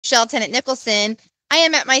Michelle Tennant Nicholson. I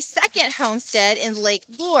am at my second homestead in Lake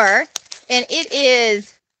Lure, and it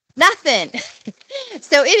is nothing.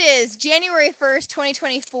 So it is January 1st,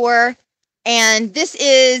 2024, and this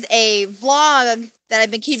is a vlog that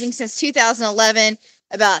I've been keeping since 2011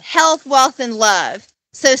 about health, wealth, and love.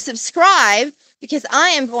 So subscribe, because I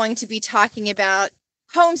am going to be talking about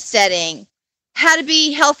homesteading, how to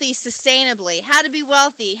be healthy sustainably, how to be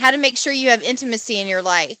wealthy, how to make sure you have intimacy in your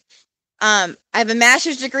life. I have a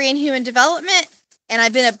master's degree in human development, and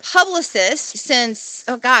I've been a publicist since,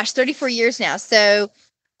 34 years now. So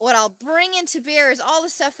what I'll bring into bear is all the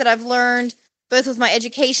stuff that I've learned, both with my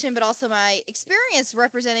education, but also my experience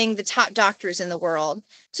representing the top doctors in the world.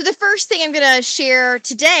 So the first thing I'm going to share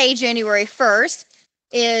today, January 1st,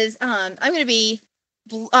 is I'm going to be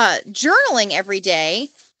journaling every day.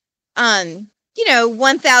 1,000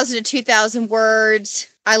 to 2,000 words.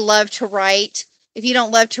 I love to write. If you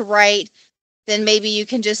don't love to write, then maybe you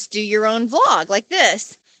can just do your own vlog like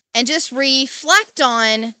this and just reflect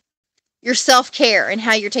on your self-care and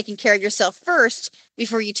how you're taking care of yourself first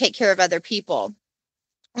before you take care of other people.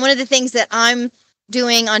 One of the things that I'm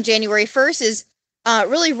doing on January 1st is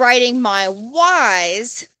really writing my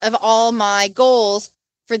whys of all my goals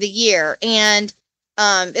for the year. And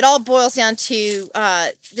it all boils down to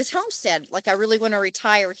this homestead. Like, I really want to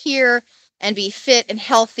retire here and be fit and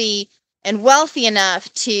healthy and wealthy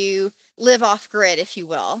enough to live off grid, if you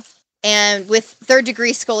will. And with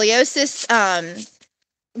third-degree scoliosis,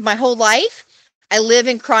 my whole life, I live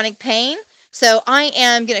in chronic pain. So I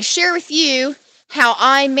am going to share with you how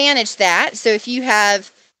I manage that. So if you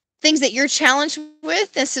have things that you're challenged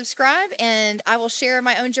with, then subscribe, and I will share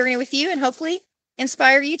my own journey with you and hopefully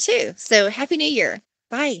inspire you too. So Happy New Year.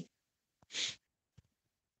 Bye.